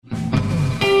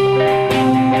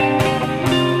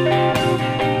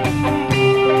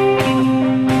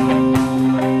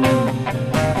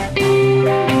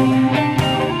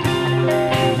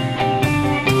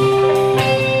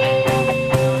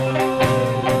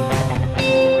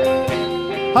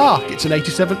Hark, it's an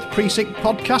 87th Precinct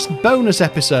podcast bonus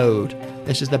episode.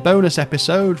 This is the bonus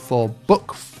episode for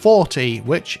Book 40,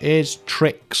 which is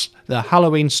Tricks, the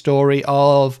Halloween story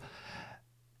of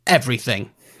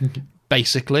everything,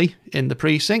 basically, in the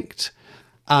Precinct.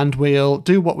 And we'll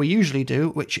do what we usually do,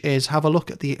 which is have a look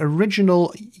at the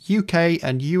original UK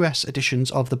and US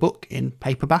editions of the book in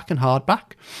paperback and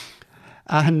hardback,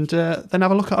 and then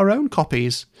have a look at our own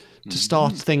copies to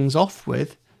start things off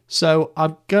with. So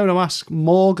I'm going to ask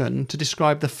Morgan to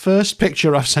describe the first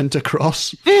picture I've sent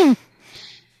across.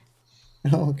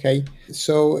 Okay,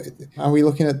 so are we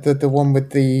looking at the one with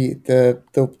the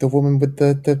woman with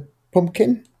the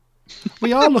pumpkin?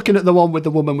 We are looking at the one with the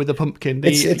woman with the pumpkin,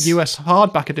 the US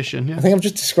hardback edition. Yeah. I think I've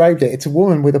just described it. It's a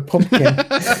woman with a pumpkin.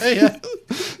 Yeah,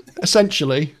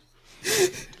 essentially.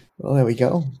 Well, there we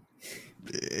go.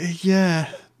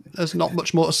 Yeah, there's not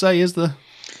much more to say, is there?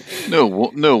 No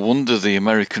wonder the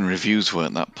American reviews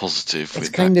weren't that positive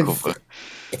with that cover.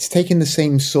 It's taken the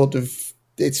same sort of...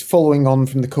 It's following on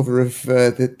from the cover of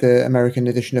the American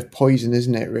edition of Poison,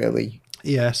 isn't it, really?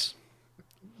 Yes.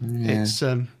 Yeah. It's...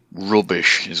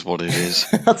 rubbish is what it is.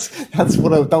 that's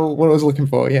what I was looking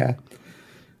for, yeah.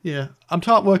 Yeah. I'm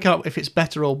trying to work out if it's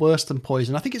better or worse than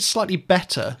Poison. I think it's slightly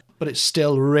better, but it's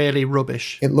still really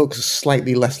rubbish. It looks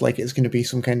slightly less like it's going to be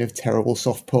some kind of terrible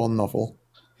soft porn novel.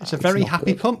 It's a very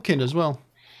happy pumpkin as well.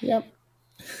 Yep.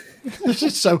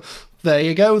 So there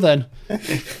you go then.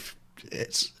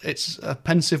 It's a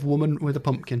pensive woman with a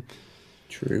pumpkin.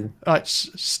 True. Right,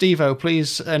 Steve-O,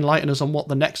 please enlighten us on what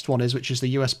the next one is, which is the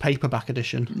US paperback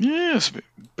edition. Yeah, it's a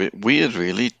bit weird,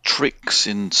 really. Tricks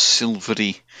in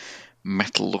silvery,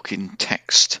 metal-looking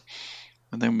text.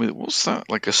 And then what's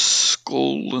that? Like a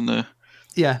skull and a...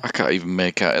 Yeah. I can't even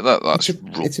make out that.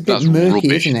 It's a bit murky,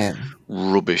 rubbish, isn't it?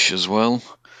 Rubbish as well.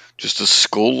 Just a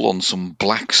skull on some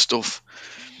black stuff.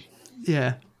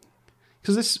 Yeah.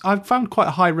 Because I've found quite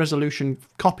a high-resolution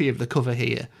copy of the cover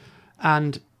here,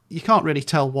 and you can't really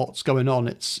tell what's going on.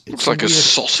 It's looks like a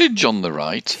sausage on the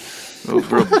right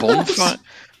over a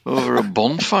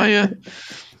bonfire.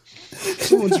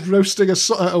 Someone's roasting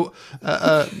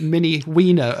a mini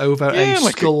wiener over a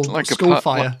skull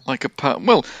fire.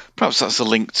 Well, perhaps that's a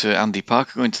link to Andy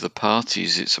Parker going to the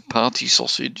parties. It's a party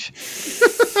sausage.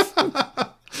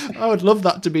 I would love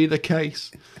that to be the case.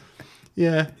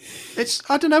 Yeah.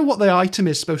 I don't know what the item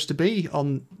is supposed to be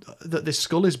on that this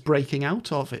skull is breaking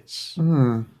out of.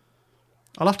 I'll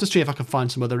have to see if I can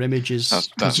find some other images.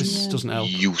 This doesn't help.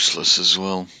 Useless as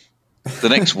well. The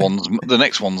next one's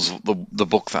the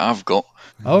book that I've got.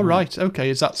 Oh right,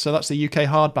 okay. That's the UK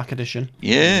hardback edition.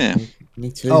 Yeah. Me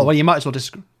too. Oh well, you might as well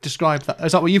describe that.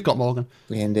 Is that what you've got, Morgan?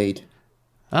 Yeah, indeed.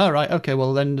 Oh right, okay.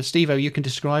 Well then, Steve-O, you can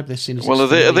describe this scene. Well,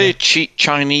 are they cheap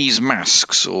Chinese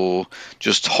masks or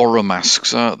just horror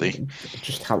masks? Aren't they?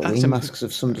 Just Halloween masks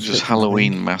of some description. Just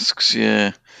Halloween masks,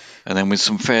 yeah. And then with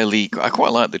some I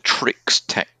quite like the tricks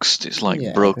text. It's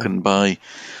like broken by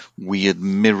weird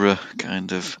mirror,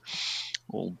 kind of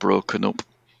all broken up.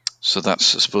 So that's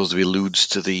supposed to be alludes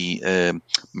to the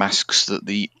masks that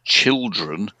the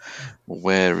children were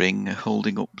wearing,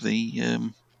 holding up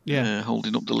the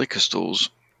liquor stores.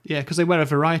 Yeah, because they wear a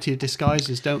variety of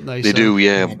disguises, don't they? They do,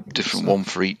 yeah. Different one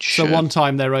for each. So one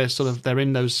time they're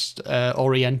in those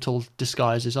Oriental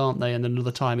disguises, aren't they? And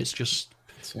another time it's just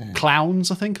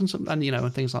clowns, I think, and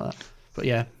things like that. But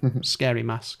yeah, scary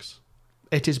masks.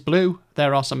 It is blue.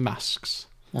 There are some masks.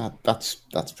 That's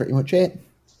pretty much it.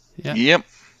 Yeah. Yep.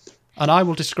 And I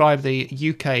will describe the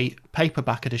UK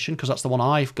paperback edition because that's the one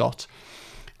I've got.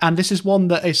 And this is one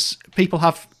that people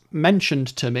have mentioned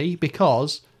to me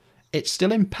because it's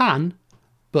still in pan,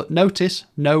 but notice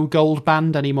no gold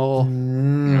band anymore.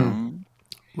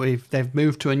 They've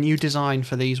moved to a new design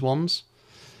for these ones.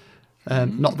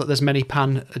 Not that there's many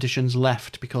pan editions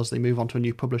left because they move on to a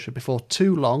new publisher before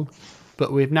too long.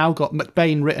 But we've now got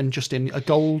McBain written just in a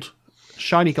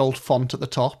shiny gold font at the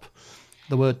top,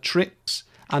 the word Tricks,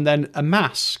 and then a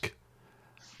mask.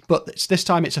 But this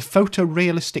time it's a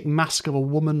photorealistic mask of a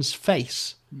woman's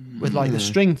face with like the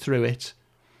string through it.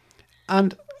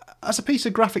 And as a piece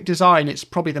of graphic design, it's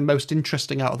probably the most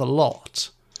interesting out of the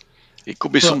lot. It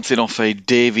could be something off a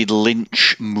David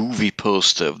Lynch movie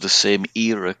poster of the same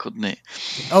era, couldn't it?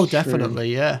 Oh,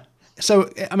 definitely, yeah.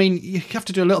 So, I mean, you have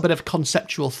to do a little bit of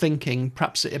conceptual thinking,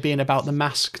 perhaps it being about the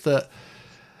mask that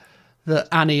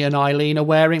Annie and Eileen are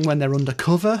wearing when they're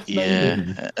undercover. Yeah,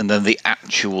 maybe. And then the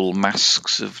actual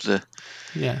masks of the...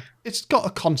 Yeah, it's got a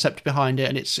concept behind it,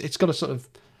 and it's got a sort of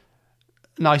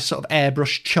nice sort of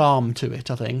airbrush charm to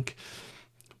it, I think.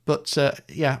 But,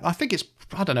 yeah, I think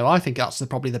I think that's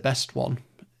probably the best one.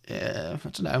 I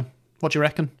don't know. What do you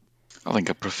reckon? I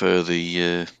think I prefer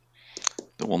the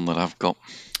the one that I've got.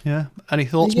 Yeah. Any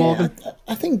thoughts, Morgan?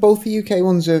 I think both the UK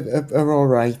ones are all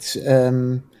right.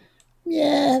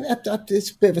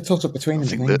 It's a bit of a toss-up between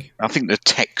them. I think the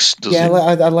text does. Yeah,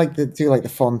 I like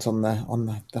the font on the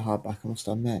hardback, I must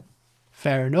admit.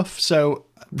 Fair enough. So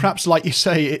perhaps, like you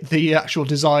say, the actual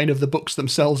design of the books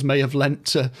themselves may have lent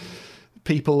to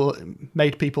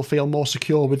made people feel more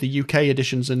secure with the UK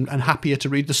editions and happier to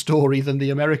read the story than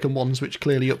the American ones, which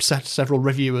clearly upset several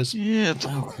reviewers. Yeah.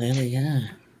 Clearly, yeah.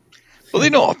 Well, they're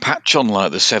not a patch on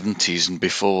like the 70s and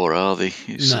before, are they?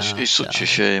 It's such a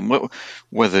shame.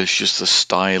 Whether it's just the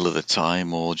style of the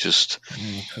time or just,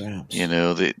 the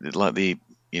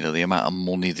amount of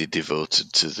money they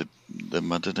devoted to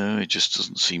them. I don't know. It just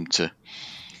doesn't seem to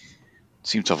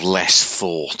have less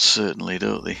thought, certainly,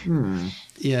 don't they?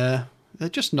 Yeah, they're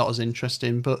just not as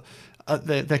interesting. But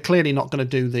they're clearly not going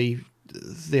to do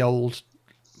the old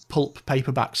pulp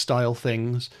paperback style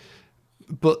things.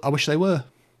 But I wish they were.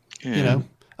 Yeah.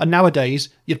 And nowadays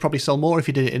you'd probably sell more if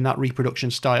you did it in that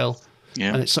reproduction style.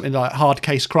 Yeah. And it's something like Hard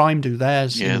Case Crime do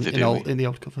theirs in the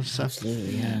old covers. So.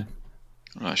 Absolutely, yeah.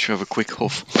 Right, should we have a quick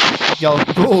huff?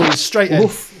 Straight in.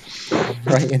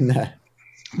 Right in there.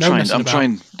 I'm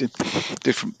trying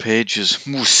different pages.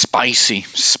 Ooh, spicy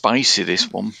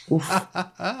this one.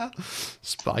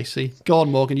 Spicy. Go on,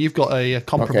 Morgan. You've got a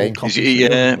comparable copy.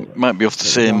 Yeah, might be off the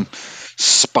same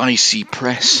Spicy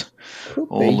press.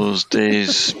 All those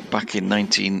days back in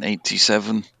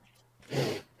 1987.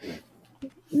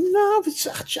 No, it's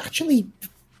actually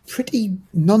pretty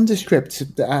nondescript.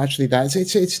 Actually,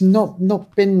 it's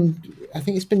not been. I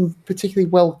think it's been particularly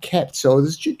well kept. So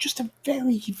there's just a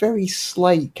very, very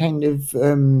slight kind of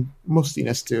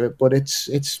mustiness to it, but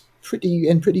it's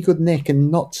pretty good nick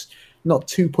and not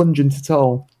too pungent at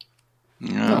all.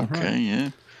 Oh, okay, right. Yeah.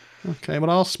 Okay, well,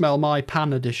 I'll smell my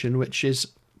Pan edition, which is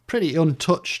pretty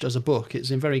untouched as a book.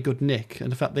 It's in very good nick,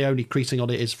 and in fact the only creasing on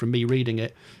it is from me reading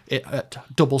it at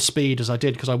double speed as I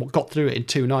did, because I got through it in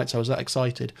 2 nights. I was that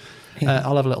excited.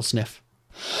 I'll have a little sniff.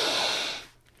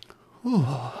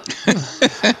 I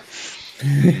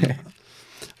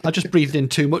just breathed in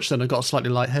too much then. I got slightly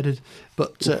lightheaded,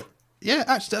 but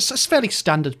that's a fairly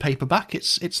standard paperback.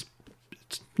 It's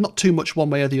not too much one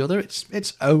way or the other.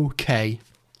 It's okay,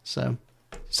 so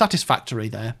satisfactory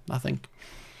there, I think.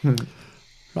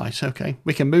 Right, okay.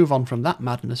 We can move on from that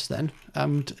madness then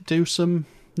and do some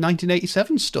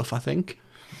 1987 stuff, I think.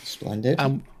 Splendid.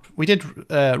 We did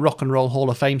Rock and Roll Hall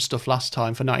of Fame stuff last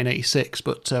time for 1986,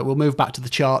 but we'll move back to the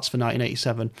charts for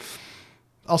 1987.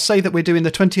 I'll say that we're doing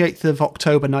the 28th of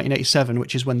October 1987,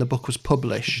 which is when the book was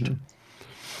published. Mm-hmm.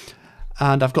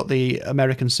 And I've got the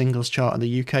American singles chart and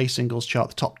the UK singles chart,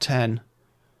 the top 10.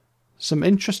 Some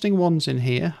interesting ones in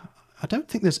here. I don't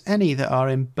think there's any that are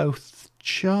in both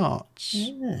charts.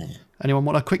 Yeah. Anyone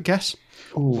want a quick guess?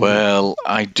 Ooh. Well,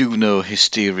 I do know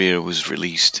Hysteria was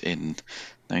released in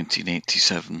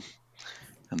 1987,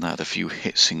 and that had a few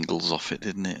hit singles off it,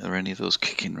 didn't it? Are any of those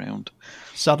kicking round?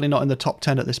 Sadly not in the top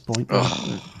 10 at this point.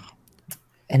 Oh.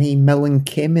 Any Mel and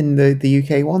Kim in the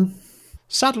UK one?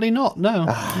 Sadly not, no.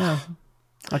 No.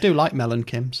 I do like Mel and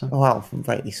Kim. So. Well,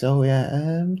 rightly so, yeah.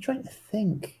 I'm trying to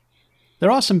think. There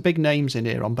are some big names in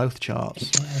here on both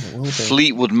charts. Yeah,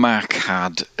 Fleetwood Mac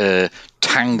had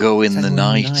Tango in the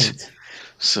Night.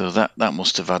 So that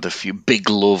must have had a few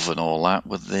Big Love and all that,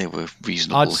 but they were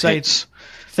reasonable hits. I'd say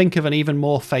think of an even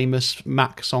more famous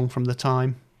Mac song from the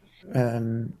time.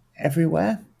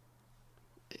 Everywhere?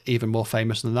 Even more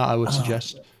famous than that, I would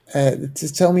suggest.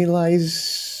 To Tell Me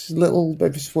Lies, what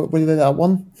was that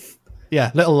one?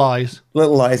 Yeah, Little Lies.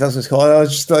 Little Lies, that's what it's called. I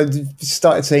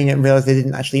started saying it and realised I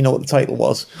didn't actually know what the title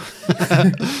was.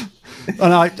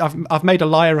 And I've made a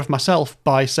liar of myself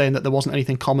by saying that there wasn't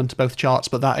anything common to both charts,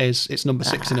 but it's number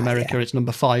 6 in America, It's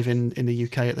number 5 in the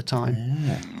UK at the time.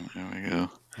 Yeah. There we go.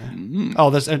 Mm.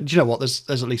 Oh, do you know what? There's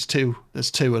at least 2.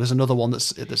 There's 2, and there's another one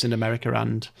that's in America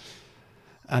and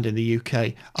in the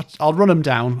UK. I'll run them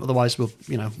down, otherwise we'll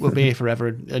be here forever,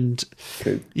 and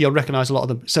you'll recognise a lot of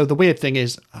them. So the weird thing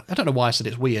is, I don't know why I said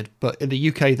it's weird, but in the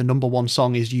UK the number 1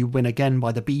 song is "You Win Again"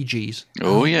 by the Bee Gees.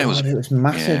 Oh yeah, it was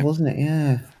massive, wasn't it?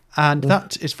 Yeah. And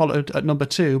that is followed at number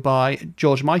 2 by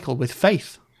George Michael with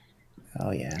 "Faith."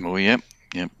 Oh yeah. Oh yeah.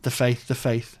 Yep. The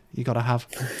faith. You got to have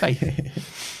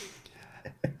faith.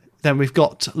 Then we've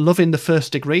got "Love in the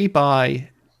First Degree" by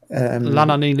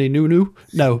Lana Nili Nunu.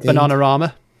 No,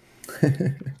 Bananarama.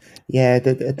 Yeah,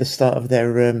 at the start of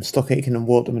their Stock Aitken and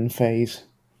Waterman phase.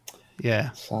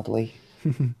 Yeah. Sadly.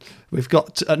 We've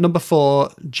got at number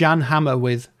 4 Jan Hammer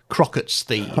with "Crockett's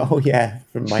Theme." Oh yeah,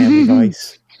 from Miami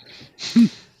Vice.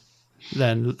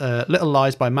 Then Little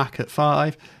Lies by Mac at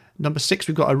 5. Number 6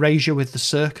 we've got Erasure with "The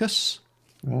Circus."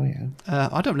 Oh, yeah.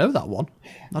 I don't know that one.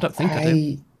 I don't think I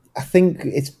do. I think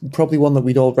it's probably one that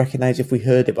we'd all recognise if we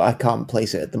heard it, but I can't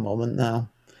place it at the moment now.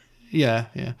 Yeah.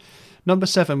 Number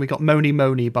 7, we got Mony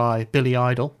Mony by Billy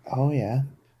Idol, Oh, yeah.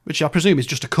 which I presume is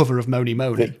just a cover of Mony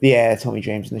Mony. Yeah, Tommy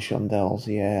James and the Shondells,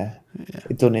 yeah.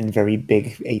 Done in very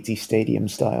big 80s stadium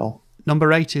style.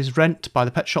 Number 8 is Rent by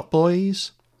the Pet Shop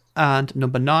Boys. And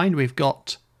number 9, we've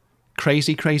got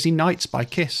Crazy Crazy Nights by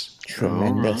Kiss.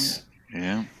 Tremendous.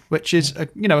 Yeah. Which is a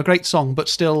great song, but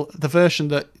still the version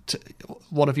that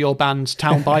one of your bands,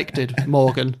 Town Bike, did,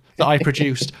 Morgan, that I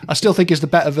produced, I still think is the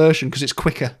better version because it's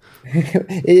quicker.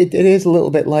 It is a little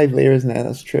bit livelier, isn't it?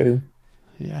 That's true.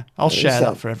 Yeah, I'll share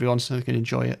that for everyone so they can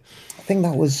enjoy it. I think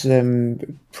that was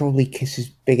probably Kiss's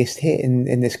biggest hit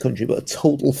in this country, but a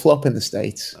total flop in the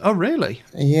States. Oh, really?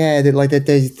 Yeah, they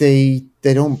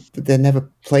never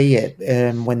play it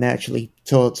when they actually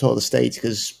tour the States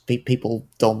because people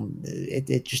don't.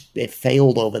 It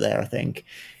failed over there. I think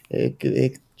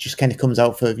it just kind of comes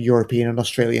out for European and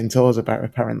Australian tours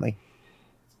apparently.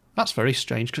 That's very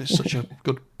strange because it's such a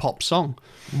good pop song.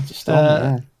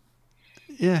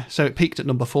 Yeah, so it peaked at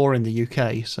number 4 in the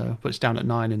UK, but it's down at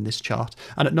 9 in this chart.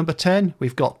 And at number 10,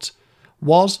 we've got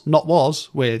Was Not Was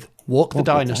with Walk the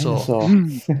Dinosaur.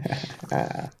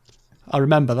 I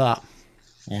remember that.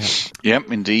 Yeah.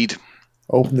 Yep, indeed.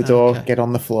 Open the door, get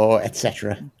on the floor,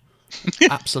 etc.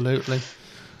 Absolutely.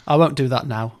 I won't do that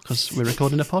now because we're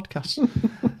recording a podcast.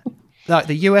 Right,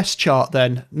 the US chart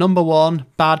then. Number 1,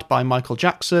 Bad by Michael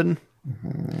Jackson.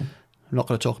 I'm not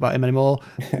going to talk about him anymore.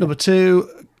 Number 2,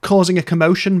 Causing a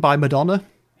Commotion by Madonna.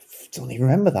 Don't even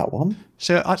remember that one.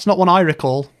 So that's not one I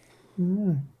recall.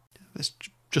 It's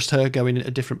just her going into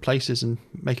different places and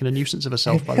making a nuisance of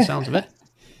herself by the sounds of it.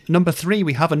 Number 3,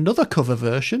 we have another cover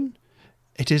version.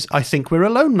 It is I Think We're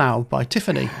Alone Now by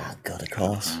Tiffany. Oh, God, of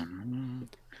course.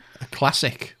 A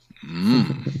classic.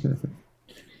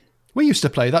 We used to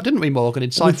play that, didn't we, Morgan,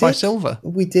 in Sci-Fi Silver?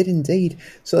 We did indeed.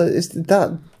 So is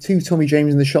that 2 Tommy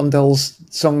James and the Shondells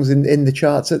songs in the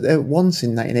charts at once in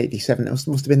 1987? It must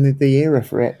have been the era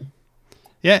for it.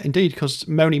 Yeah, indeed, because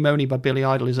Mony Mony by Billy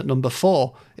Idol is at number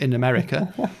 4 in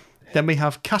America. Then we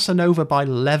have Casanova by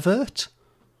Levert.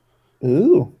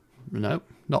 Ooh. No,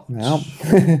 not. No.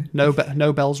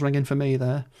 No bells ringing for me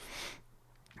there.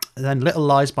 And then Little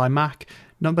Lies by Mac.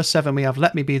 Number 7, we have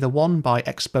Let Me Be the One by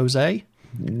Exposé.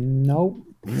 Nope.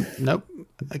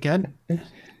 Again,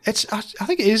 I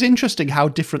think it is interesting how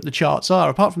different the charts are.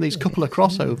 Apart from these couple of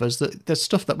crossovers, that there's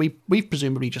stuff that we've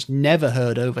presumably just never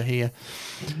heard over here.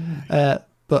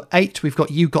 But 8, we've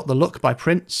got You Got the Look by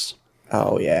Prince.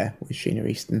 Oh yeah, with Sheena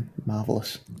Easton,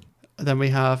 marvelous. Then we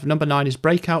have number 9 is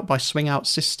Breakout by Swing Out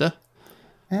Sister.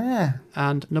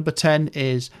 And number 10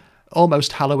 is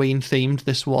almost Halloween themed.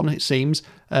 This one, it seems,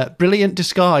 Brilliant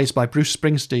Disguise by Bruce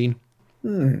Springsteen.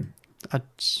 I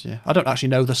don't actually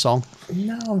know the song.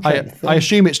 No, I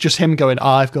assume it's just him going,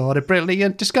 I've got a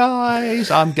brilliant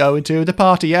disguise. I'm going to the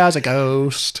party as a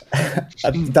ghost.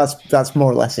 That's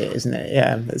more or less it, isn't it?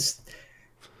 Yeah, it's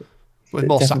with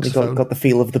more saxophone. Got the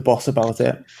feel of the boss about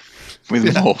it.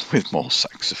 With more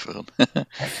saxophone.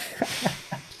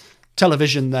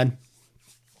 Television then.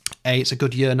 It's a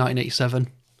good year, 1987.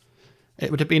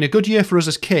 It would have been a good year for us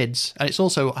as kids, and it's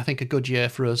also, I think, a good year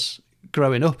for us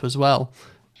growing up as well.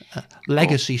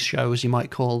 Legacy shows, you might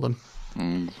call them.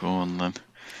 Go on then.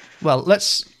 Well,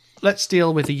 let's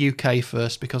deal with the UK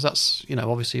first because that's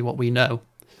obviously what we know.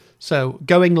 So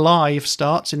Going Live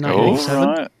starts in 1987.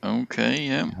 Oh, right. Okay,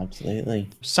 yeah, absolutely.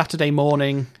 Saturday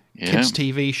morning kids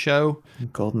TV show.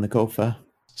 Gordon the Gopher.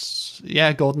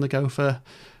 Yeah, Gordon the Gopher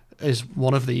is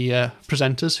one of the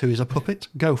presenters who is a puppet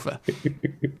gopher.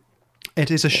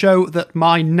 It is a show that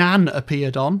my nan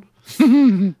appeared on,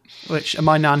 which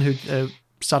my nan who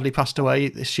sadly passed away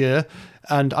this year,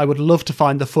 and I would love to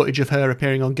find the footage of her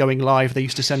appearing on Going Live. They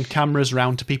used to send cameras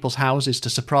round to people's houses to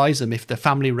surprise them if their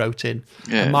family wrote in.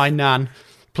 Yeah. And my nan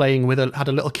playing had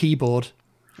a little keyboard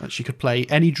that she could play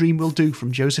Any Dream Will Do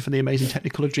from Joseph and the Amazing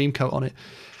Technicolor Dreamcoat on it.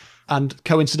 And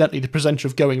coincidentally, the presenter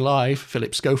of Going Live,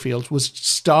 Philip Schofield, was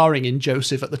starring in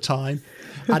Joseph at the time.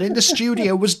 And in the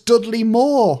studio was Dudley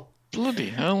Moore. Bloody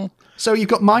hell. So you've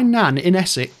got my nan in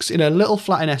Essex, in a little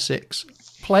flat in Essex,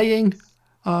 playing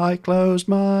I Closed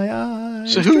My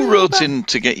Eyes. So who wrote in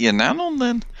to get your nan on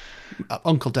then?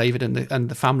 Uncle David and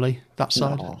the family, that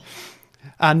side. Oh.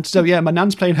 And so, yeah, my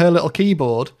nan's playing her little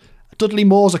keyboard. Dudley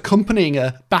Moore's accompanying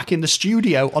her back in the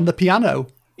studio on the piano.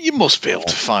 You must be able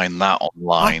to find that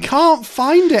online. I can't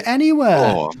find it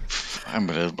anywhere. Oh, I'm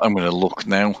gonna look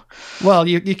now. Well,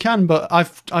 you can, but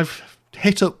I've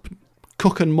hit up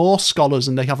Cook and More scholars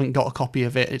and they haven't got a copy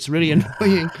of it. It's really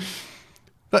annoying.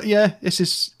 But yeah, this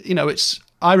is, it's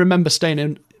I remember staying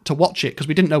in to watch it because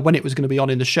we didn't know when it was going to be on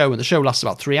in the show, and the show lasts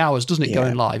about 3 hours, doesn't it,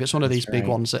 going live? It's one of these big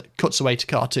ones that cuts away to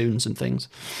cartoons and things.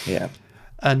 Yeah.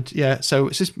 And so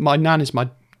it's just, my nan is my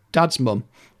dad's mum,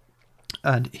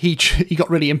 and he got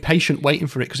really impatient waiting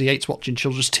for it because he hates watching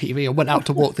children's TV, and went out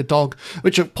to walk the dog,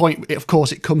 which at point, of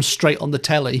course, it comes straight on the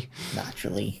telly.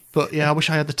 Naturally. But yeah, I wish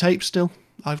I had the tape still.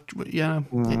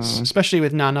 It's, especially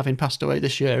with Nan having passed away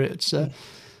this year, it'd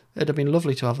have been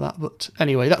lovely to have that. But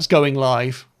anyway, that's going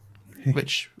live,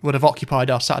 which would have occupied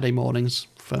our Saturday mornings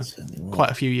for quite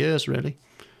a few years, really.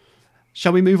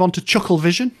 Shall we move on to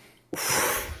Chucklevision?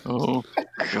 Oh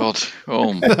God!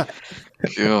 Oh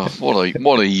God! What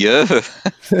a year!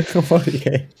 What a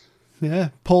year. Yeah,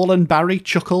 Paul and Barry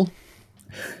Chuckle,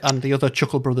 and the other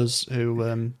Chuckle brothers who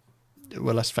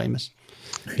were less famous.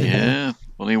 Yeah,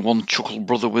 only one Chuckle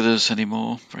brother with us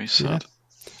anymore. Very sad. Yeah.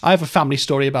 I have a family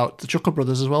story about the Chuckle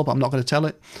brothers as well, but I'm not going to tell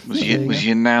it. Was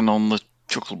your nan on the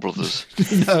Chuckle brothers?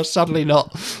 No, sadly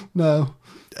not. No.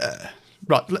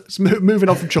 Right, let's moving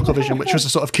on from Chucklevision, which was a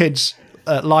sort of kids'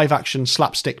 live-action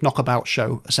slapstick knockabout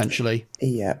show, essentially.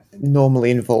 Yeah,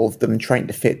 normally involved them trying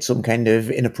to fit some kind of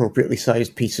inappropriately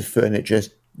sized piece of furniture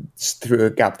through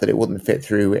a gap that it wouldn't fit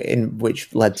through, in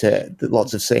which led to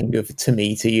lots of saying of "to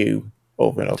me, to you"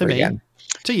 over and over again.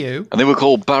 To you. And they were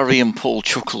called Barry and Paul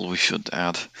Chuckle, we should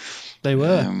add. They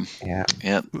were.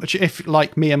 Yeah. Which, if,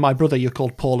 like me and my brother, you're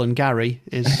called Paul and Gary,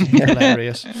 is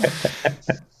hilarious.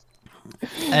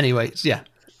 Anyway, yeah.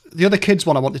 The other kids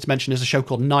one I wanted to mention is a show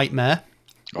called Nightmare.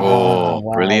 Oh,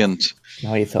 wow. Brilliant.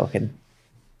 Now you're talking.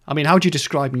 I mean, how do you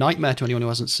describe Nightmare to anyone who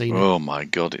hasn't seen it? Oh, my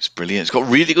God, it's brilliant. It's got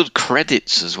really good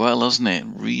credits as well, hasn't it?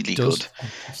 Really good.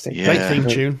 Fantastic. Yeah. Great theme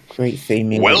tune. Great theme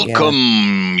music.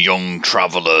 Welcome, young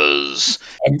travellers.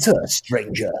 Enter,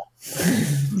 stranger.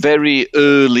 Very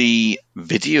early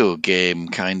video game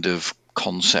kind of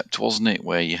concept, wasn't it?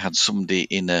 Where you had somebody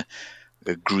in a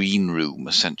green room,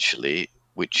 essentially,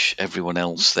 which everyone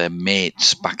else, their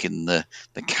mates back in the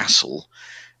castle,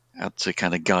 had to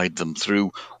kind of guide them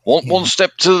through. One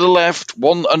step to the left,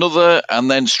 another, and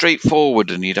then straight forward,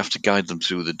 and you'd have to guide them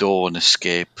through the door and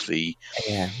escape the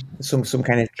some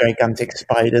kind of gigantic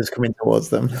spiders coming towards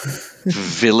them.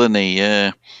 villainy.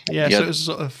 So it was a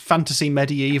sort of fantasy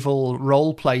medieval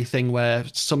role play thing where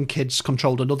some kids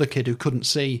controlled another kid who couldn't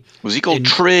see. Was he called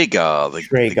Traegar?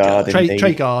 Traegar,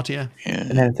 yeah.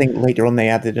 And then I think later on they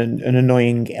added an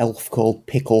annoying elf called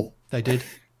Pickle. They did.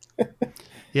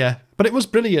 Yeah, but it was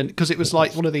brilliant because it was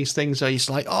like one of these things where you're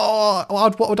like, oh,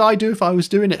 what would I do if I was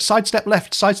doing it? Sidestep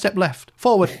left,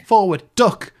 forward,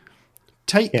 duck,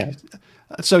 take. Yeah.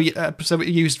 So it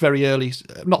used very early,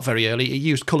 not very early, it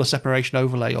used colour separation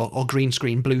overlay or green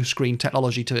screen, blue screen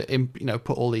technology to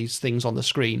put all these things on the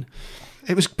screen.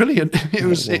 It was brilliant.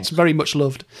 It's very much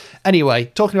loved. Anyway,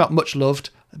 talking about much loved,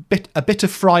 a bit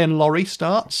of Fry and Laurie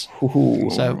starts. Ooh.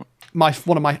 So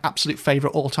one of my absolute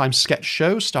favourite all-time sketch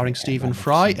shows starring Stephen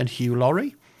Fry and Hugh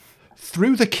Laurie.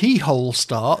 Through the Keyhole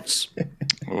starts.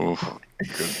 Oh,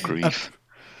 good grief.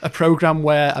 A programme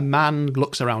where a man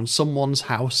looks around someone's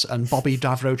house and Bobby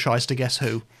Davro tries to guess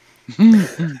who.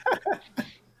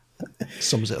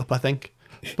 Sums it up, I think.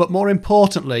 But more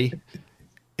importantly,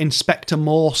 Inspector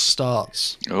Morse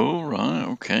starts. Oh, right,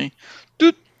 okay.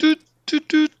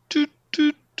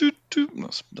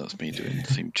 That's me doing the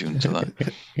theme tune to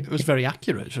that. It was very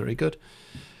accurate. It's very good.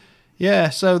 Yeah,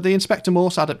 so the Inspector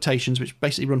Morse adaptations, which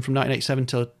basically run from 1987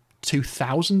 to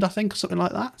 2000, I think, or something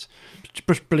like that.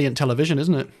 Brilliant television,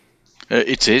 isn't it?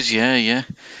 It is, yeah.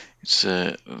 It's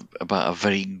about a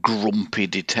very grumpy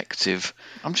detective.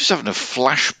 I'm just having a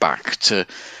flashback to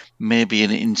maybe an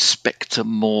Inspector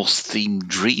Morse themed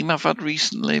dream I've had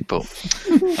recently, but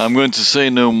I'm going to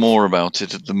say no more about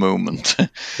it at the moment.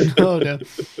 Oh no!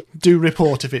 Do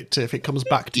report if it comes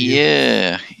back to you.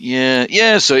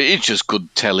 Yeah. So it's just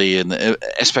good telly, and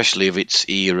especially of its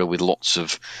era, with lots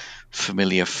of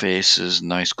familiar faces,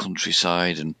 nice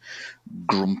countryside, and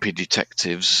grumpy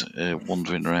detectives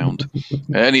wandering around,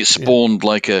 and it spawned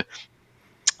like an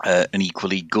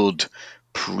equally good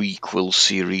prequel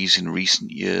series in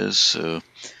recent years. So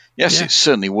yes, it's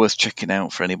certainly worth checking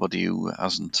out for anybody who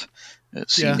hasn't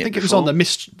seen it. I think it was on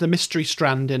the mystery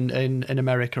strand in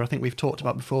America. I think we've talked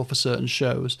about before for certain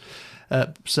shows.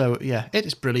 So yeah, it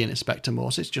is brilliant, Inspector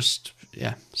Morse. It's just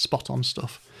spot on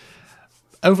stuff.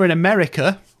 Over in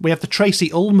America, we have the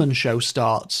Tracy Ullman Show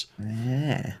starts,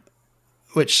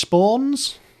 which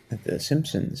spawns The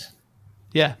Simpsons.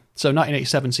 Yeah. So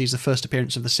 1987 sees the first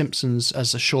appearance of The Simpsons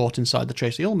as a short inside the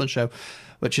Tracy Ullman Show,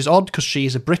 which is odd because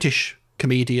she's a British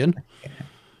comedian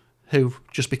who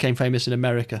just became famous in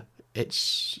America.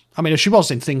 I mean, she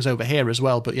was in things over here as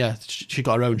well, but yeah, she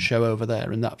got her own show over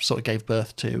there, and that sort of gave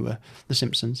birth to The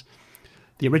Simpsons.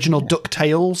 The original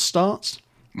DuckTales starts,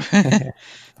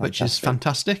 which is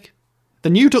fantastic. The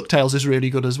new DuckTales is really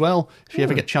good as well. If you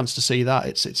ever get a chance to see that,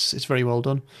 it's very well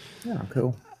done. Oh,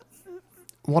 cool.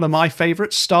 One of my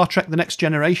favourites, Star Trek The Next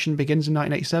Generation, begins in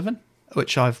 1987,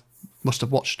 which must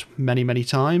have watched many, many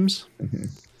times. Mm-hmm.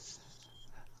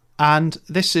 And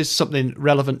this is something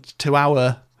relevant to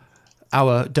our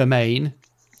domain,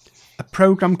 a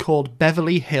program called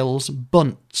Beverly Hills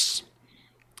Bunts.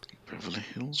 Beverly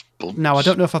Hills Bunts. Now, I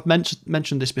don't know if I've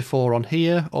mentioned this before on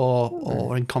here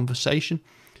or in conversation.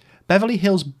 Beverly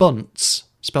Hills Bunts,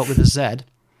 spelt with a Z,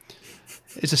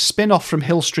 is a spin-off from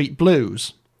Hill Street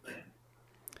Blues.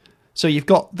 So you've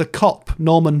got the cop,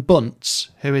 Norman Bunts,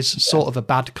 who is sort of a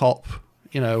bad cop,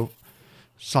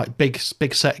 it's like big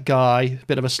set guy,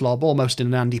 bit of a slob, almost in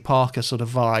an Andy Parker sort of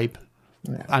vibe.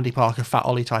 Yeah. Andy Parker, Fat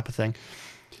Ollie type of thing.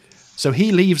 So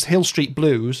he leaves Hill Street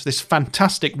Blues, this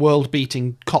fantastic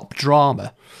world-beating cop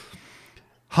drama,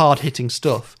 hard-hitting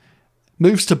stuff,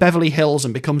 moves to Beverly Hills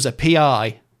and becomes a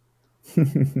PI.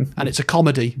 And it's a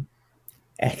comedy.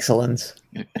 Excellent.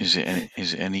 Is it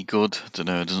any good? I don't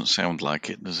know. It doesn't sound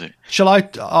like it, does it? Shall I?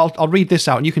 I'll read this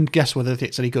out and you can guess whether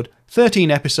it's any good.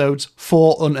 13 episodes,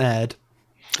 4 unaired.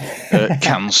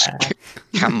 Cancelled.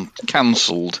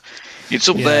 It's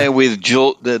up there with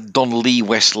the Don Lee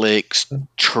Westlake's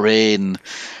train-based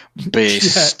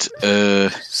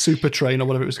Super Train or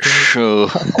whatever it was called. Show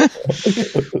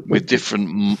with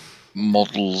different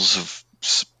models of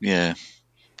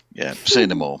say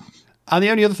no more. And the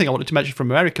only other thing I wanted to mention from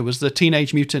America was the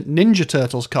Teenage Mutant Ninja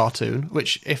Turtles cartoon,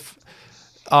 which, if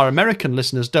our American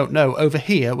listeners don't know, over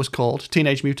here was called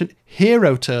Teenage Mutant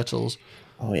Hero Turtles.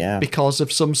 Oh, yeah. Because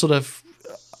of some sort of...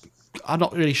 I'm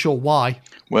not really sure why.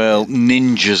 Well,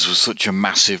 ninjas was such a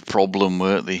massive problem,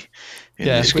 weren't they? We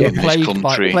were plagued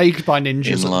by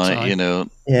ninjas at the time.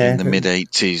 In the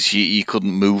mid-'80s, you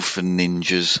couldn't move for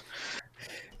ninjas.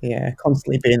 Yeah,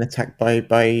 constantly being attacked by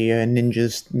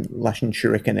ninjas lashing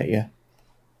shuriken at you.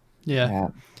 Yeah.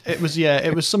 It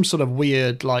was some sort of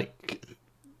weird,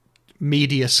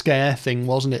 media scare thing,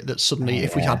 wasn't it? That suddenly,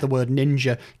 if we had the word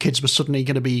ninja, kids were suddenly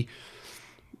going to be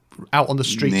out on the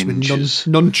streets with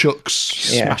nunchucks,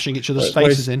 smashing each other's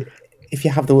faces in. If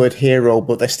you have the word hero,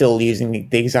 but they're still using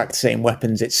the exact same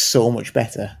weapons, it's so much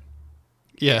better.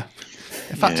 Yeah.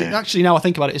 In fact, actually, now I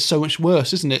think about it, it's so much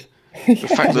worse, isn't it? The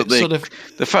fact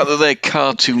that they're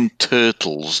cartoon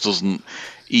turtles doesn't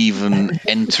even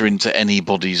enter into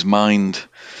anybody's mind.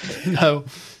 No.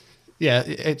 Yeah,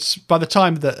 it's by the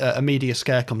time that a media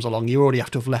scare comes along, you already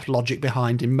have to have left logic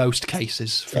behind in most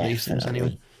cases for these things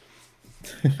anyway.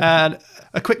 And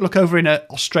a quick look over in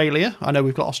Australia. I know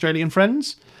we've got Australian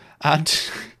friends. And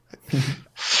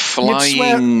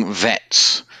Flying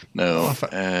Vets. No.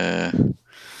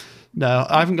 No,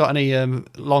 I haven't got any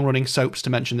long-running soaps to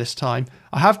mention this time.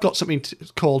 I have got something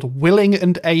called Willing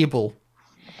and Able.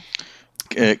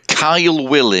 Kyle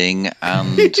Willing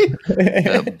and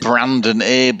Brandon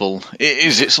Abel.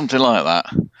 Is it something like that?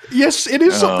 Yes, it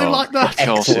is something like that. Of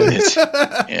course it is.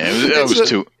 Yeah, it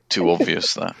was too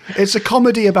obvious, that. It's a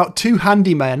comedy about two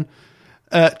handymen,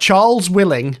 Charles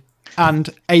Willing and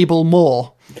Abel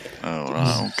Moore. Oh,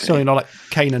 right, okay. So, like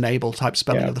Cain and Abel type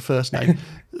spelling of the first name.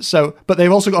 So, but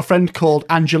they've also got a friend called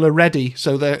Angela Reddy,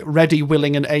 so they're Reddy,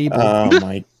 Willing, and Able. Oh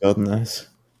my goodness!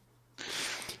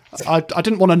 I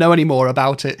didn't want to know any more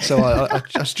about it, so I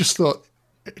just thought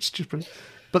it's just brilliant.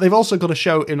 But they've also got a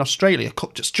show in Australia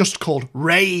just called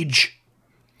Rage.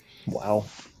 Wow!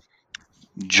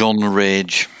 John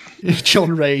Rage.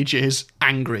 John Rage is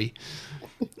angry.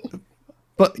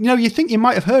 But you think you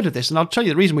might have heard of this, and I'll tell you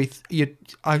the reason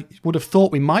I would have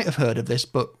thought we might have heard of this,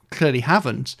 but clearly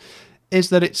haven't. Is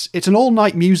that it's an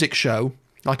all-night music show,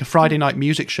 like a Friday night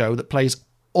music show that plays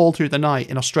all through the night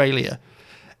in Australia.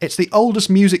 It's the oldest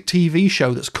music TV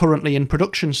show that's currently in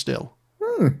production still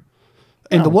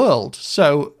in the world.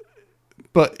 So,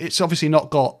 but it's obviously not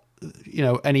got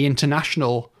any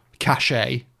international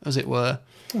cachet, as it were.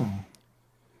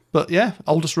 But yeah,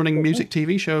 oldest running music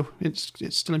TV show. It's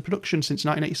still in production since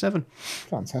 1987.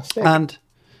 Fantastic.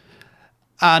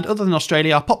 And other than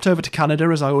Australia, I popped over to Canada,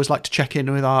 as I always like to check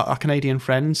in with our Canadian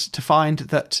friends, to find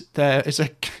that there is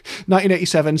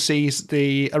 1987 sees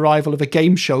the arrival of a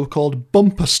game show called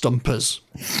Bumper Stumpers.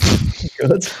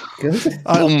 Good.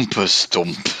 Bumper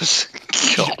Stumpers.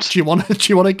 God. Do you want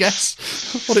to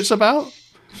guess what it's about?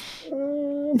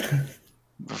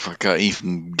 If I can't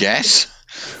even guess.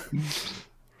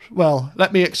 Well,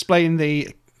 let me explain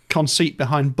the conceit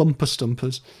behind Bumper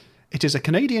Stumpers. It is a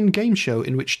Canadian game show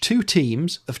in which two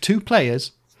teams of two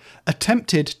players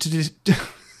attempted to...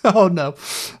 Oh, no.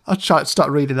 I tried to start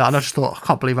reading that, and I just thought, I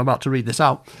can't believe I'm about to read this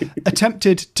out.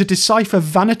 Attempted to decipher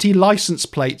vanity license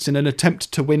plates in an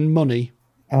attempt to win money.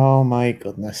 Oh, my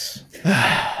goodness.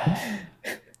 I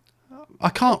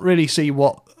can't really see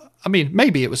what... I mean,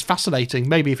 maybe it was fascinating.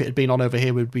 Maybe if it had been on over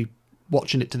here, we'd be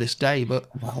watching it to this day, but...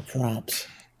 Well, perhaps.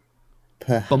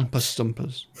 Bumper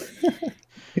stumpers.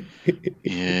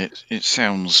 Yeah, it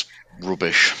sounds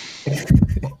rubbish.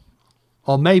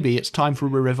 Or maybe it's time for a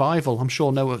revival. I'm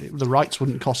sure the rights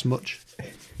wouldn't cost much.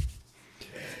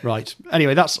 Right.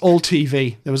 Anyway, that's all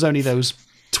TV. There was only those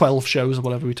 12 shows or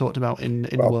whatever we talked about in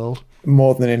the world.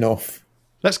 More than enough.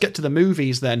 Let's get to the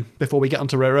movies then, before we get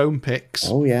onto our own picks.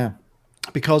 Oh, yeah.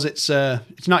 Because it's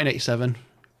 1987.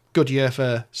 Good year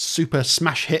for super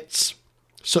smash hits,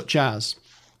 such as...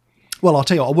 Well, I'll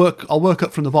tell you what, I'll work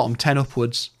up from the bottom, 10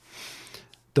 upwards.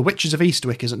 The Witches of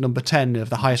Eastwick is at number 10 of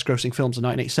the highest grossing films of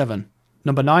 1987.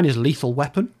 Number 9 is Lethal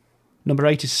Weapon. Number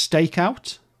 8 is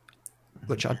Stakeout,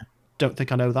 which I don't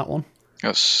think I know that one.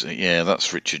 That's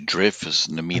Richard Dreyfuss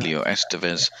and Emilio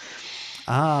Estevez.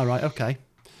 Ah, right, okay.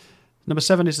 Number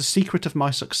 7 is The Secret of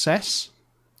My Success.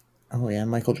 Oh, yeah,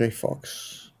 Michael J.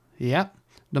 Fox. Yeah.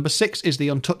 Number 6 is The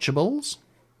Untouchables.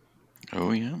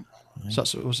 Oh, yeah.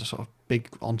 So it was a sort of big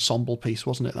ensemble piece,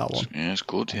 wasn't it, that one? Yeah, it's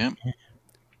good, yeah.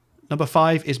 Number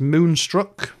 5 is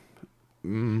Moonstruck.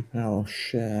 Oh,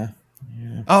 Cher.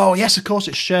 Yeah. Oh, yes, of course,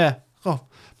 it's Cher. Oh,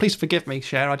 please forgive me,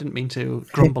 Cher. I didn't mean to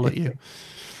grumble at you.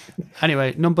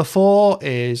 Anyway, number 4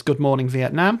 is Good Morning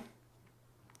Vietnam.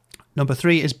 Number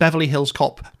 3 is Beverly Hills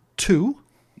Cop 2.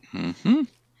 Mm-hmm.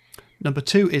 Number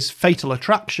 2 is Fatal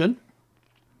Attraction,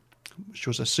 which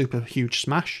was a super huge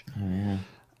smash. Oh, yeah.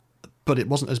 But it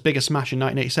wasn't as big a smash in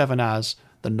 1987 as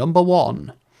the number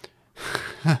 1.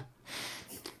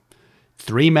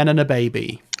 3 Men and a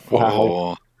Baby.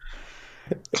 Wow.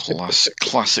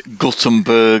 Classic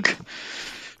Guttenberg.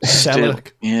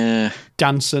 Selleck. Yeah.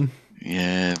 Danson.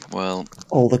 Yeah, well.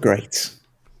 All the greats.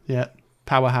 Yeah.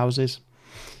 Powerhouses.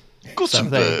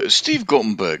 Guttenberg, Steve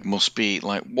Guttenberg must be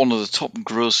like one of the top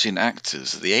grossing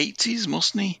actors of the 80s,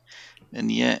 mustn't he?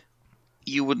 And yet,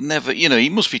 you would never, he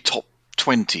must be top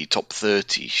 20, top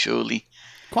 30, surely.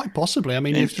 Quite possibly. I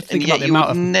mean, if you think and about yet the you amount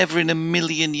would of... never in a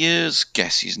million years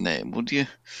guess his name, would you?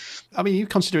 I mean, you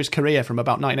consider his career from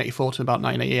about 1984 to about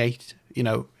 1988,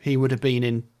 he would have been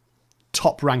in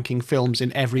top-ranking films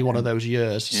in every one of those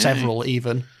years, several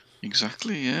even.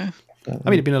 Exactly, yeah. I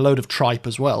mean, it'd been a load of tripe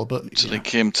as well, but... So they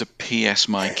came to P.S.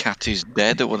 My Cat is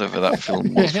Dead, or whatever that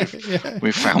film was.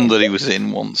 We found that he was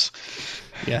in once.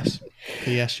 Yes.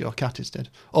 P.S. Your cat is dead.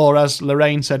 Or as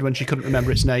Lorraine said when she couldn't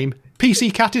remember its name,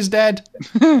 PC Cat is dead.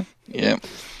 Yeah.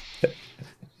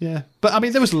 Yeah. But, I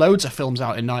mean, there was loads of films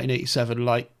out in 1987,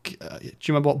 like... do you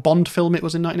remember what Bond film it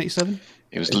was in 1987?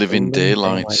 It was Living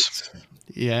Daylights.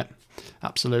 Yeah,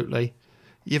 absolutely.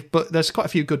 But there's quite a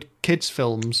few good kids'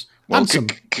 films. Well,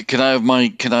 can I have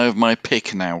my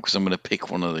pick now? Because I'm going to pick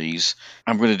one of these.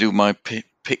 I'm going to do my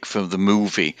pick for the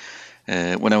movie.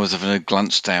 When I was having a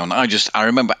glance down, I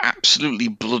remember absolutely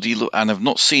bloody and I've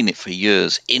not seen it for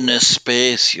years. Inner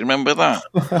Space, you remember that?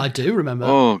 I do remember.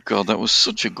 Oh God, that was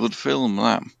such a good film.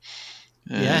 That.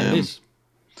 Yeah, it is.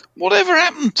 Whatever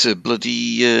happened to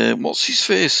bloody what's his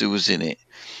face who was in it?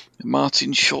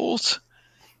 Martin Short.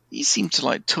 He seemed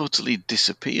to totally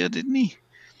disappear, didn't he?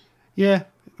 Yeah.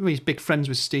 Well, he's big friends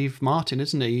with Steve Martin,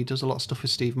 isn't he? He does a lot of stuff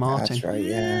with Steve Martin. That's right,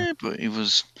 yeah.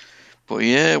 But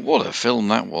yeah, what a film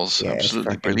that was. Yeah,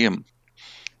 absolutely brilliant.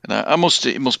 And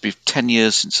it must be 10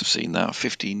 years since I've seen that,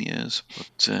 15 years. But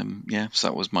so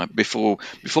that was before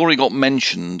he got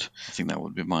mentioned, I think that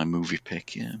would be my movie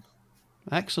pick, yeah.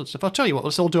 Excellent stuff. I'll tell you what,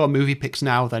 let's all do our movie picks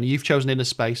now then. You've chosen Inner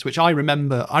Space, which I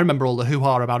remember all the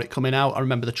hoo-ha about it coming out. I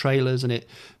remember the trailers and it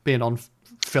being on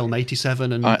Film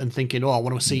 87 and thinking, I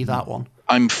want to see that one.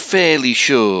 I'm fairly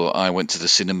sure I went to the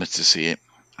cinema to see it.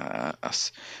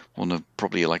 That's one of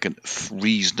probably a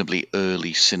reasonably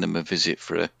early cinema visit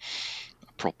for a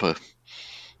proper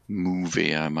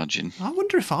movie, I imagine. I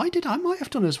wonder if I did. I might have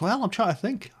done as well. I'm trying to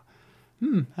think.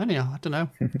 Anyhow, I don't know.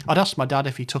 I'd asked my dad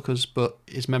if he took us, but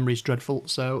his memory's dreadful,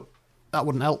 so that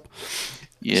wouldn't help.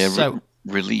 Yeah,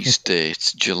 release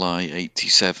date, July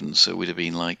 87, so we'd have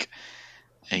been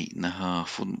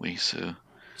 8.5, wouldn't we? So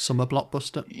summer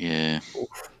blockbuster. Yeah.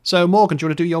 So, Morgan, do you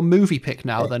want to do your movie pick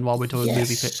now, then, while we're doing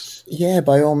movie picks? Yeah,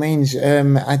 by all means. I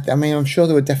mean, I'm sure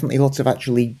there were definitely lots of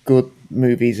actually good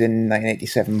movies in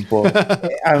 1987, but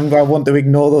I want to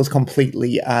ignore those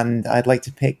completely, and I'd like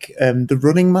to pick The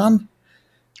Running Man.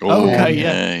 Oh, Okay,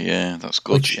 yeah, that's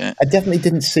good. Which Yeah, I definitely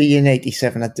didn't see in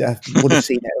 '87. I would have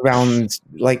seen it around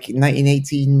like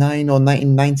 1989 or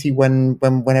 1990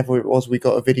 whenever it was we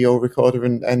got a video recorder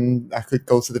and I could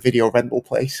go to the video rental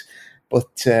place.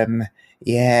 But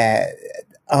yeah,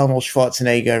 Arnold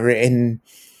Schwarzenegger in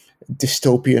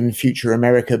dystopian future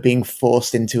America being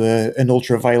forced into an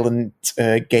ultra-violent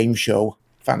game show.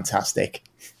 Fantastic.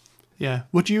 Yeah.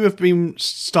 Would you have been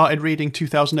started reading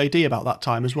 2000 AD about that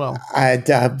time as well? I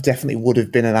definitely would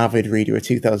have been an avid reader of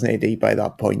 2000 AD by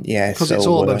that point, yeah. Because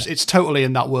so, it's totally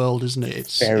in that world, isn't it?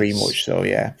 It's very much so,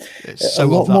 yeah. It's so a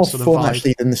lot of that more sort of fun, vibe.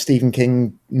 actually, than the Stephen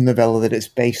King novella that it's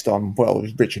based on. Well, it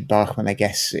was Richard Bachman, I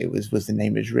guess it was the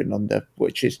name it was written under,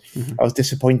 which is, I was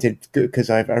disappointed because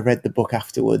I read the book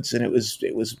afterwards and it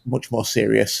was much more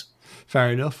serious. Fair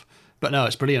enough. But no,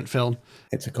 it's a brilliant film.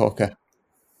 It's a corker.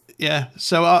 Yeah,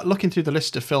 so looking through the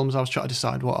list of films, I was trying to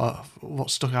decide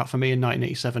what stuck out for me in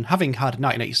 1987, having had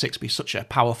 1986 be such a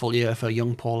powerful year for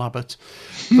young Paul Abbott.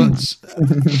 But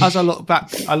as I look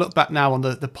back now on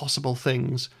the possible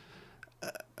things,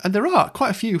 and there are quite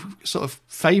a few sort of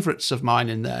favourites of mine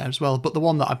in there as well. But the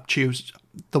one that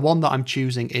I'm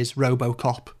choosing is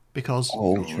RoboCop, because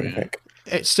Terrific.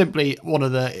 it's simply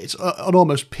it's an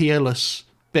almost peerless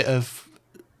bit of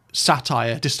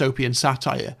satire, dystopian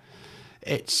satire.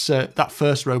 It's that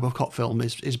first RoboCop film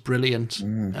is brilliant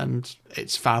and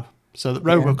it's fab. So that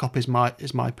RoboCop is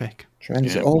my pick.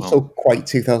 Tremendous. Also quite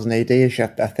 2000 AD-ish, I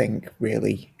think,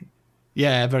 really.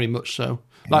 Yeah, very much so.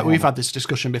 Like we've had this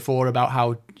discussion before about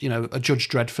how a Judge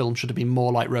Dredd film should have been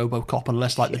more like RoboCop and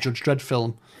less like the Judge Dredd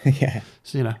film. Yeah.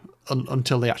 So,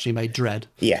 until they actually made Dredd.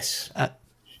 Yes.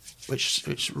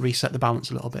 Which reset the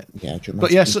balance a little bit. Yeah,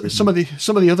 but yeah, some of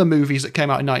the other movies that came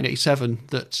out in 1987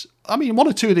 that, I mean, one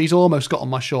or two of these almost got on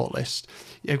my shortlist.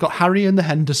 You've got Harry and the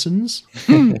Hendersons,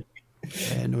 in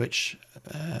which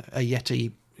a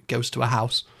Yeti goes to a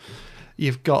house.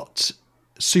 You've got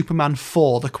Superman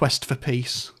 4: The Quest for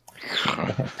Peace.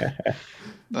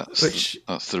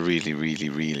 That's the really, really,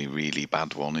 really, really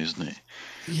bad one, isn't it?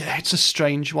 Yeah, it's a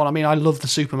strange one. I mean, I love the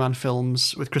Superman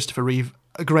films with Christopher Reeve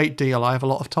a great deal. I have a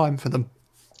lot of time for them.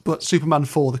 But Superman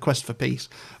 4: The Quest for Peace,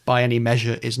 by any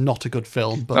measure, is not a good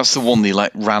film. But that's the one they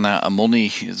ran out of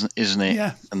money, isn't it?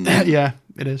 Yeah, and then... yeah,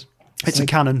 it is. It's a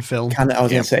canon film. I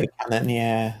was going to say canon,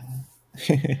 yeah.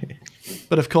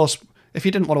 But of course, if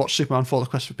you didn't want to watch Superman 4: The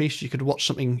Quest for Peace, you could watch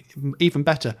something even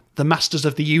better: the Masters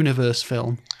of the Universe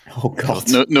film. Oh God!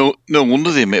 No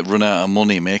wonder they run out of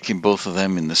money making both of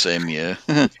them in the same year.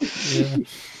 Yeah.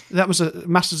 That was a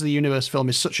Masters of the Universe film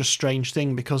is such a strange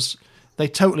thing because they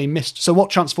totally missed. So what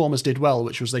Transformers did well,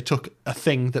 which was they took a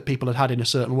thing that people had in a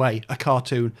certain way, a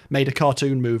cartoon, made a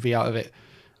cartoon movie out of it,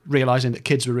 realizing that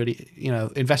kids were really,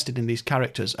 invested in these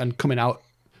characters and coming out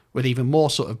with even more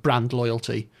sort of brand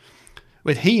loyalty.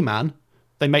 With He-Man,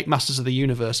 they make Masters of the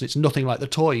Universe and it's nothing like the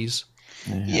toys.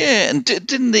 Yeah, and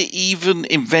didn't they even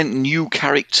invent new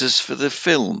characters for the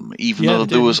film, even though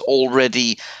there was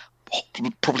already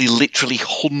probably literally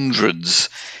hundreds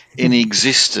in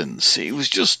existence? It was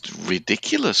just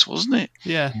ridiculous, wasn't it?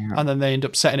 Yeah, and then they end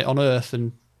up setting it on Earth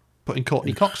and putting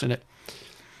Courtney Cox in it.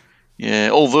 Yeah,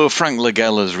 although Frank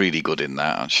Lagella's really good in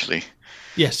that, actually.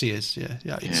 Yes, he is. Yeah.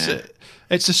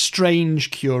 It's a strange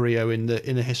curio in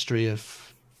the history of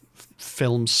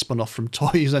films spun off from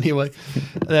toys. Anyway,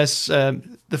 there's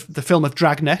the film of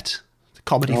Dragnet, the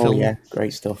comedy film. Yeah,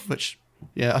 great stuff. Which,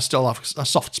 I still have a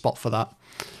soft spot for that.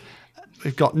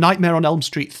 We've got Nightmare on Elm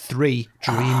Street 3: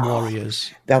 Dream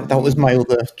Warriors. That was my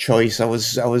other choice. I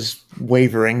was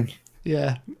wavering.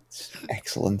 Yeah, it's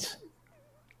excellent.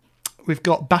 We've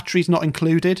got Batteries Not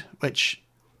Included, which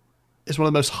is one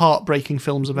of the most heartbreaking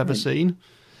films I've ever seen.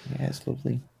 Yeah, it's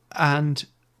lovely. And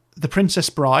The Princess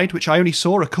Bride, which I only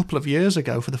saw a couple of years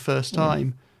ago for the first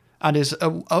time, and is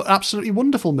an absolutely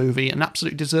wonderful movie and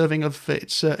absolutely deserving of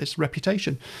its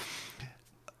reputation.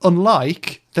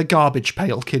 Unlike the Garbage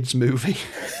Pail Kids movie.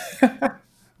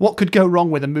 What could go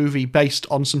wrong with a movie based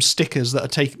on some stickers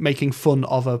that are making fun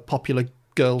of a popular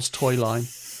girls' toy line?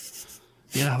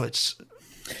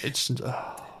 It's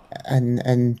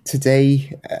And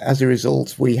today, as a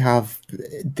result, we have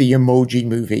the Emoji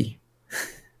Movie.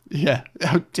 Yeah,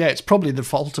 it's probably the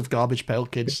fault of Garbage Pail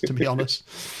Kids, to be honest.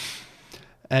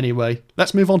 Anyway,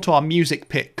 let's move on to our music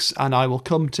picks, and I will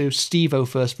come to Steve-O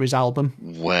first for his album.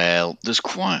 Well, there's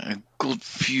quite a good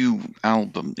few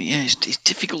albums. Yeah, it's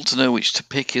difficult to know which to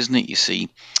pick, isn't it, you see?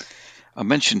 I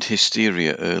mentioned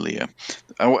Hysteria earlier.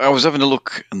 I was having a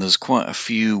look, and there's quite a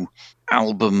few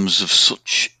albums of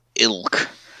such ilk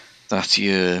that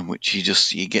year, which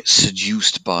you get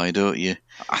seduced by, don't you?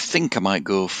 I think I might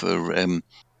go for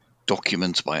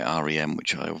Document by R.E.M.,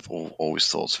 which I've always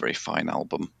thought is a very fine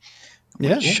album,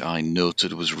 which I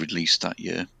noted was released that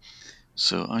year.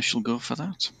 So I shall go for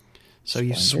that. So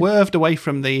you swerved away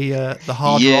from the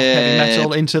hard rock heavy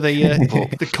metal into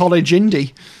the college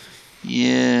indie.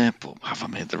 Yeah, but have I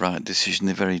made the right decision?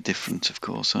 They're very different, of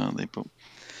course, aren't they? But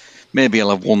maybe I'll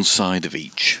have one side of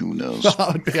each. Who knows?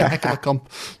 That would be a heck of a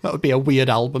that would be a weird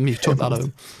album. You took that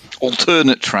home.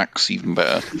 Alternate tracks, even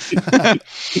better.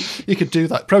 You could do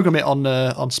that. Program it on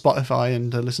Spotify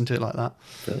and listen to it like that.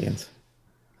 Brilliant.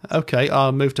 Okay,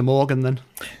 I'll move to Morgan then.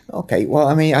 Okay, well,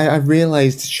 I mean, I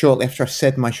realised shortly after I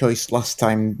said my choice last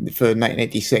time for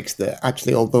 1986 that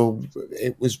actually, although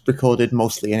it was recorded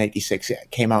mostly in 86,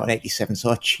 it came out in 87, so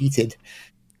I cheated.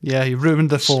 Yeah, you ruined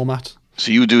the format.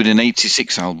 So you doing an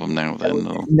 86 album now then?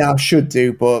 Or? No, I should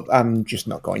do, but I'm just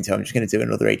not going to. I'm just going to do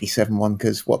another 87 one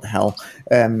because what the hell.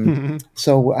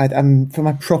 So I'm for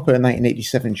my proper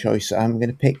 1987 choice, I'm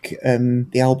going to pick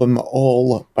the album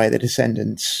All by The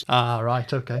Descendants. Ah,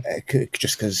 right, okay.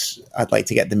 Just because I'd like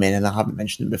to get them in and I haven't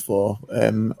mentioned them before.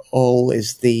 All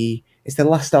is the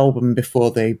last album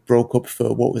before they broke up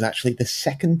for what was actually the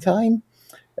second time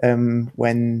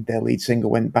when their lead singer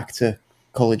went back to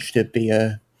college to be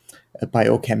a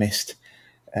biochemist,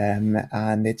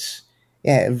 and it's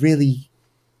a really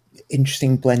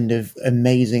interesting blend of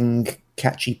amazing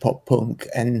catchy pop punk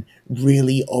and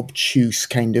really obtuse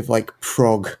kind of like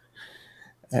prog,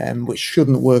 which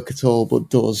shouldn't work at all but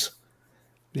does.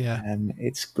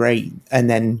 It's great, and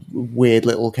then weird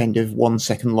little kind of 1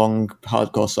 second long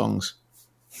hardcore songs.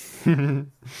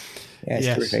 It's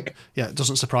terrific. Yeah, it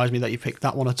doesn't surprise me that you picked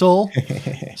that one at all.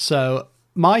 So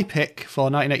my pick for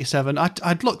 1987,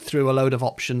 I'd looked through a load of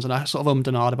options and I sort of ummed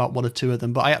and ahed about one or two of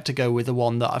them, but I had to go with the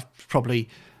one that I've probably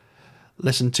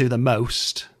listened to the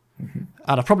most, and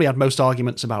I've probably had most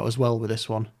arguments about as well with this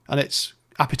one, and it's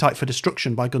Appetite for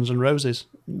Destruction by Guns N' Roses.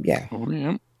 Yeah. Oh,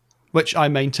 yeah. Which I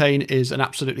maintain is an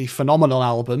absolutely phenomenal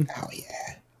album. Oh,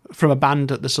 yeah. From a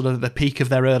band at the sort of the peak of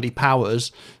their early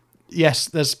powers. Yes,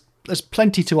 there's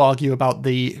plenty to argue about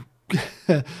the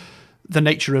the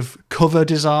nature of cover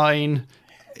design,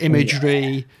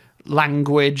 imagery,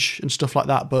 language, and stuff like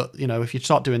that. But, you know, if you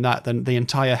start doing that, then the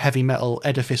entire heavy metal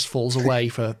edifice falls away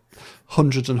for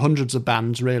hundreds and hundreds of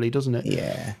bands, really, doesn't it?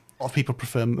 Yeah. A lot of people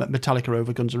prefer Metallica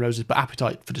over Guns N' Roses, but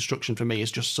Appetite for Destruction for me is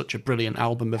just such a brilliant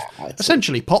album of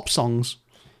essentially pop songs.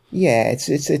 Yeah,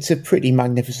 it's a pretty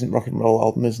magnificent rock and roll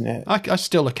album, isn't it? I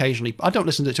still occasionally, I don't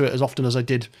listen to it as often as I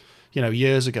did, you know,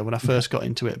 years ago when I first got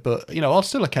into it, but, you know, I'll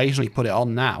still occasionally put it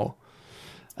on now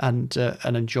and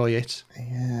enjoy it.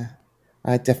 Yeah.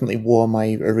 I definitely wore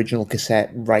my original cassette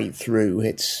right through.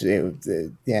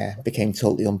 It became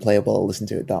totally unplayable. I listened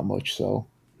to it that much, so.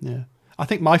 Yeah. I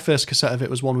think my first cassette of it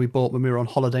was one we bought when we were on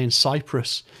holiday in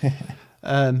Cyprus. It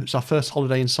was our first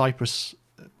holiday in Cyprus.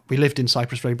 We lived in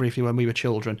Cyprus very briefly when we were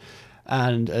children,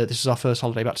 and this was our first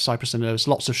holiday back to Cyprus, and there was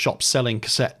lots of shops selling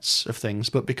cassettes of things,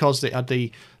 but because they had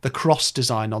the cross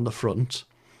design on the front,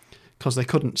 because they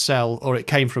couldn't sell, or it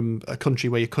came from a country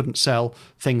where you couldn't sell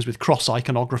things with cross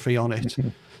iconography on it,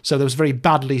 so there was very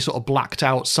badly sort of blacked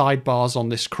out sidebars on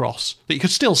this cross that you could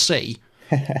still see.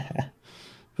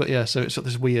 But yeah, so it's got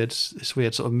this weird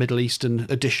sort of Middle Eastern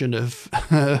edition of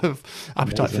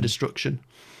Appetite for Destruction.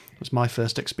 It was my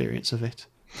first experience of it.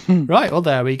 Right, well,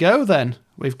 there we go then.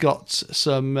 We've got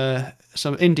some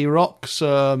indie rock,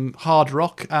 some hard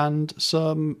rock, and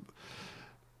some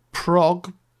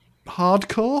prog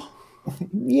hardcore.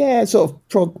 Yeah, sort of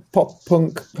prog, pop,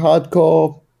 punk,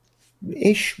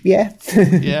 hardcore-ish, yeah.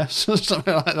 Yeah,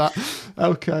 something like that.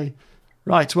 Okay.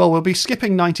 Right, well, we'll be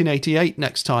skipping 1988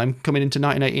 next time, coming into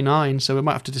 1989, so we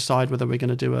might have to decide whether we're going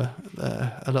to do a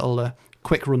little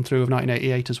quick run-through of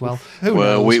 1988 as well. Who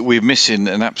knows? We're missing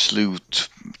an absolute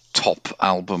top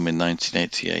album in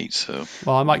 1988, so...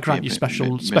 Well, I might grant you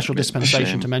special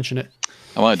dispensation to mention it.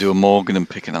 I might do a Morgan and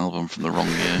pick an album from the wrong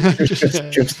year.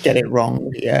 just get it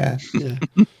wrong, yeah.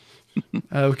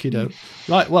 Okie doke.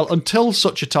 Right, well, until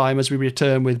such a time as we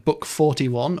return with book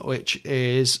 41, which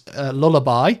is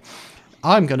Lullaby,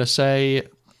 I'm going to say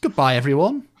goodbye,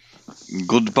 everyone.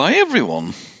 Goodbye,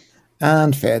 everyone.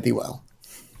 And fare thee well.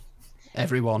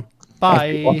 Everyone.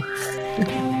 Bye.